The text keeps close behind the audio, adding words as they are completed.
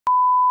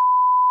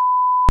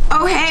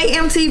Oh, hey,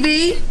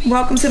 MTV.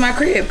 Welcome to my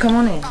crib. Come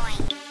on in.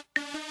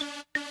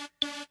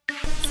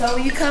 So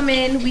when you come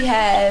in, we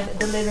have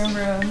the living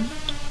room.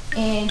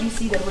 And you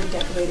see that we're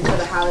decorated for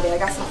the holiday. I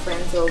got some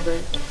friends over.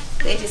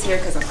 They just here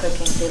because I'm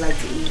cooking. They like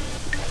to eat.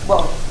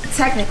 Well,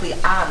 technically,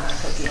 I'm not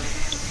cooking.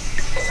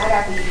 I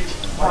got these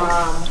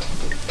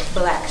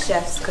black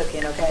chefs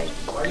cooking, okay?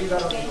 Why you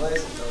got on the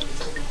glasses though?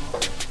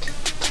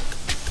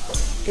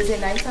 Is it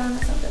nighttime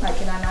or something? Like,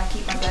 can I not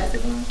keep my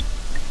glasses on?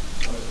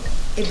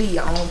 It be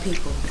your own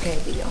people. You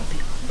can't be your own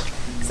people.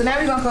 So now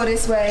we're gonna go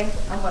this way.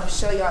 I'm gonna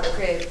show y'all the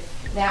crib.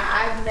 Now,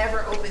 I've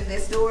never opened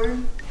this door,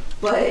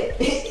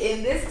 but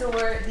in this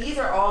door, these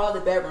are all the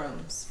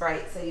bedrooms,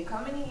 right? So you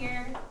come in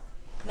here.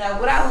 Now,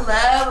 what I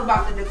love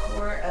about the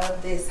decor of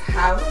this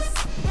house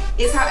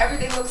is how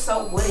everything looks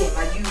so wooden.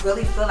 Like, you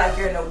really feel like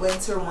you're in a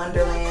winter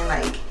wonderland,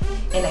 like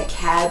in a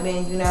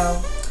cabin, you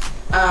know?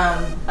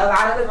 A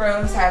lot of the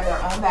rooms have their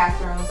own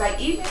bathrooms. Like,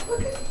 even, look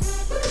at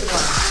the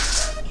blinds.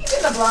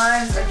 Even the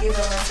blinds are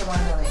giving winter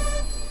wonderland.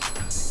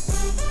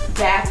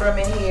 Bathroom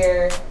in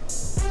here.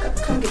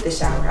 Come get the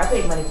shower. I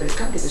paid money for this.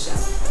 Come get the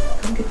shower.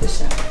 Come get the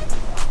shower.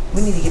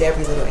 We need to get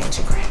every little inch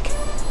of crack.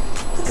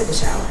 Look at the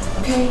shower,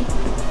 okay?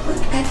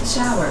 Look at the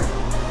shower.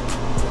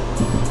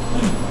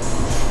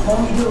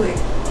 Won't we do it?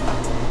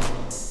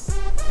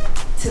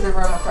 To the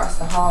room across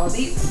the hall.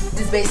 This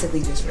is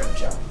basically just room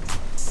show.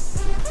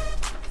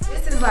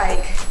 This is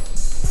like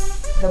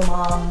the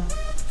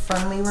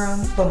mom-friendly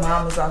room, but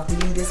mom is off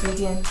duty this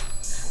weekend.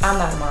 I'm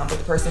not a mom, but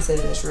the person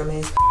sitting in this room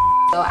is.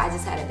 So I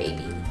just had a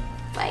baby,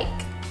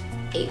 like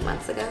 8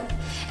 months ago.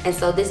 And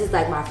so this is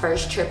like my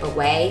first trip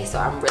away. So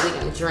I'm really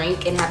gonna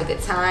drink and have a good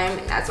time,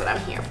 and that's what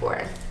I'm here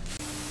for.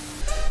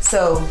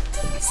 So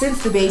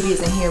since the baby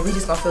isn't here, we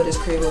just gonna fill this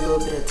crib with a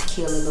little bit of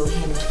tequila, a little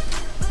Henny.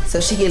 So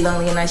she get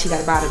lonely at night, she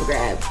got a bottle to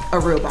grab, a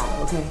real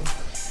bottle, okay?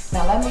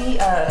 Now let me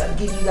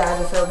give you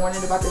guys a fair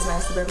warning about this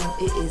master bedroom.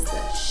 It is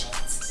the shit,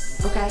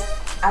 okay?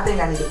 I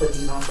think I need to put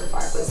these on for the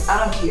fireplace. I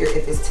don't care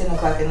if it's 10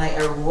 o'clock at night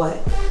or what,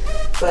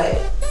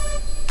 but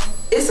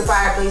it's a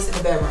fireplace in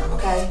the bedroom,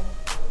 okay?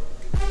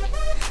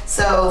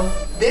 So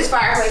this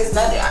fireplace,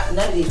 none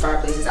of these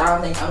fireplaces, I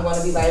don't think I'm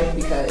gonna be lighting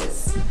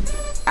because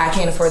I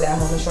can't afford that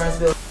home insurance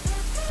bill.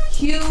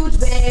 Huge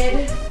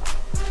bed.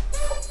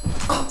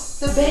 Oh,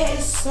 the bed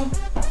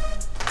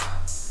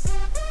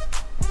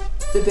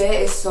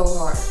is so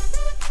hard.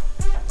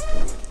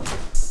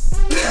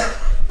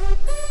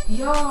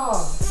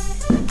 Y'all,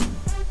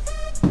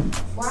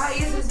 why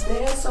is this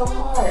bed so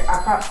hard?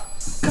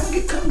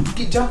 Come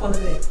jump on the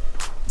bed.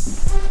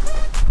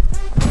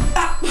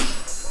 Ah.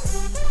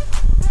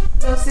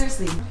 No,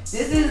 seriously,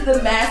 this is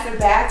the master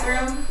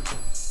bathroom.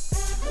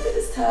 Look at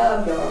this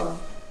tub, y'all.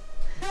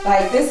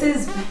 Like, this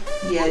is,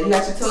 yeah, you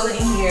got your toilet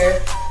in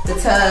here, the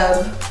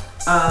tub,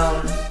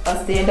 a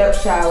stand-up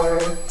shower,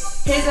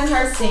 his and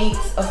her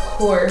sinks, of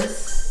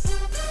course.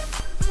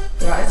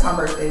 Y'all, it's my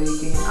birthday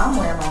weekend. I'm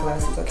wearing my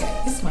glasses,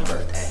 okay? It's my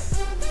birthday.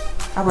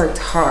 I worked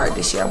hard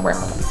this year. I'm wearing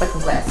my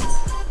fucking glasses.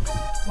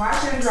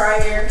 Washer and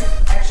dryer,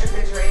 extra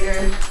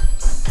refrigerator,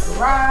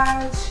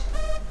 garage.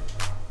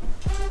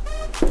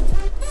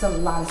 It's a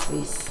lot of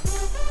space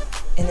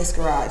in this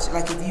garage.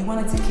 Like, if you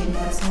wanted to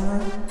kidnap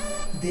someone,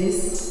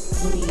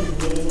 this would be the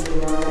amazing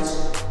garage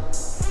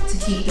to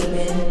keep the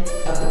men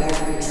of the back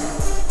of your trunk.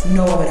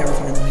 No one would ever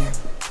find them here.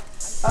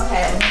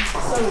 Okay,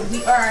 so we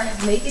are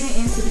making it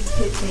into the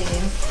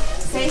kitchen.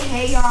 Say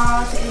hey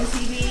y'all to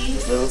MTV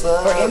or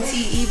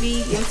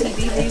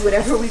MTEV,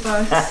 whatever we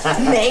gonna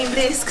name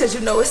this, cause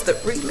you know it's the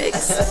remix.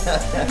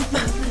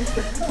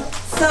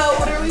 So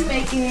what are we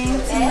making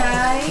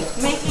tonight?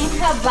 Making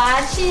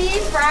hibachi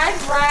fried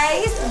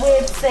rice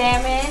with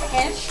salmon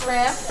and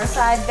shrimp. Our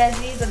side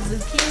veggies of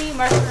zucchini,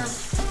 mushroom,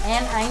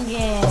 and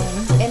onion.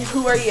 And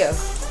who are you?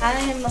 I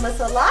am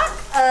Melissa Locke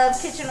of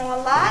Kitchen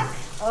on Lock.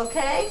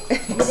 Okay, get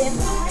into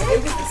it.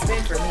 It was the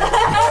spin for me.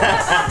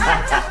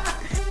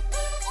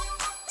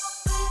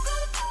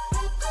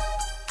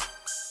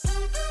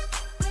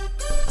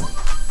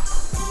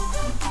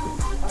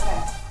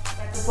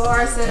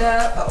 Bar set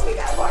up. Oh, we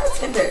got a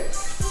bartender.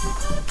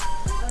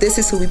 This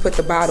is who we put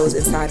the bottles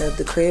inside of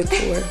the crib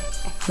for.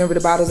 Remember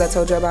the bottles I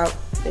told you about?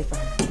 They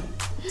fine.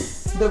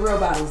 The real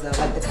bottles though,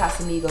 like the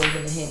Casamigos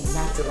and the Henny,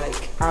 not the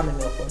like almond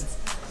milk ones.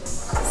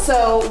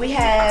 So we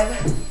have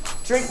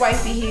Drink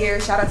Wifey here.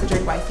 Shout out to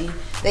Drink Wifey.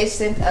 They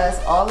sent us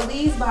all of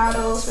these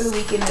bottles for the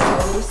weekend. They're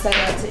totally set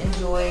up to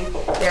enjoy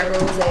their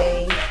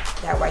rosé.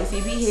 That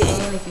wifey be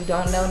hitting. If you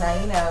don't know, now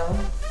you know.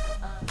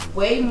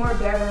 Way more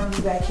bedrooms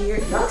back here.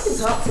 Y'all can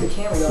talk to the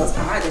camera, y'all. It's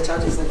behind that y'all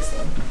just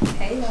listen.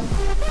 Hey, y'all.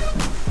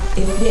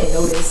 If you didn't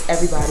notice,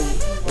 everybody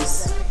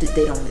is,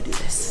 they don't want to do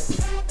this.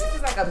 This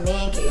is like a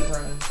man cave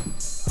room.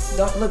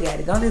 Don't look at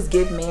it. Don't just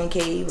give man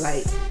cave,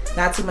 like,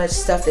 not too much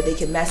stuff that they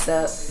can mess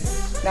up.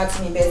 Not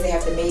too many beds they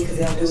have to make because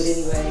they don't do it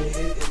anyway.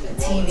 A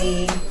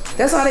TV.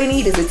 That's all they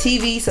need is a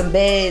TV, some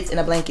beds, and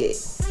a blanket.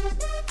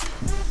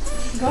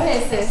 Go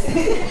ahead, sis.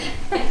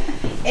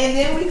 And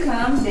then we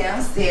come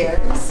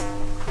downstairs.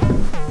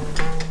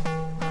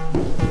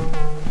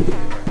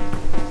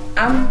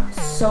 I'm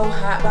so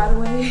hot, by the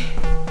way.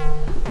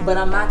 But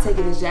I'm not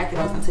taking this jacket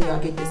off until y'all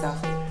get this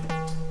outfit.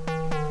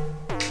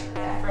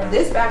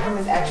 This bathroom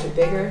is actually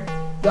bigger.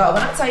 Y'all,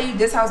 when I tell you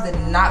this house did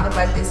not look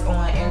like this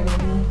on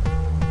Airbnb.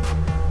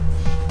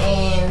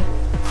 And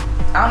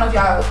I don't know if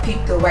y'all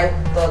peeped the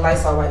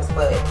Lysol wipes,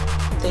 but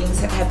things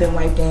have been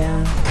wiped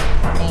down.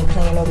 And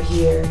playing over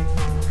here.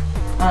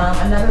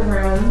 Another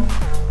room.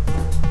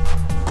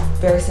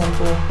 Very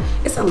simple.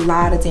 It's a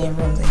lot of damn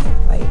rooms in here.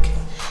 Like,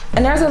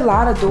 and there's a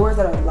lot of doors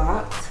that are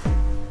locked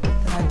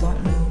that I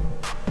don't know.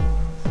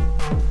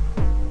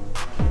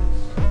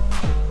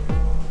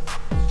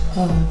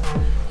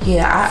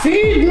 Yeah,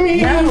 feed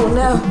me.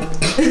 No.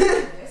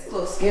 It's a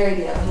little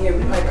scary down here.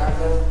 We might not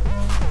go.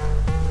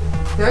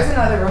 There's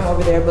another room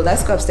over there, but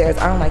let's go upstairs.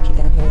 I don't like it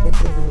down here.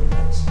 This is really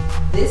much.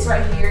 This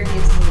right here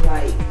gives me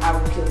like, I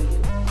will kill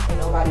you, and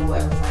nobody will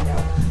ever find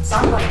out. So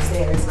I'm going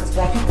upstairs because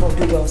black people don't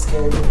do those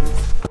scary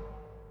movies.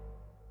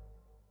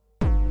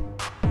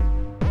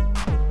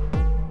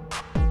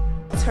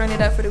 Turn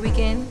it up for the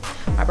weekend.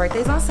 My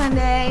birthday's on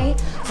Sunday,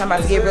 so I'm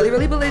about to get really,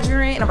 really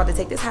belligerent, and I'm about to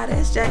take this hot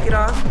ass jacket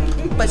off.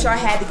 But y'all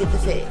had to get the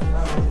fit.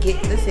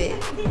 Get the fit,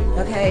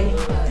 okay?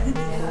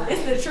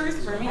 It's the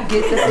truth for me.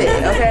 Get the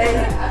fit,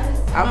 okay?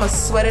 I'm gonna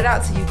sweat it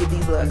out till you get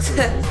these looks.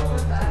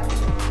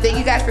 Thank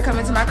you guys for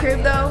coming to my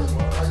crib though.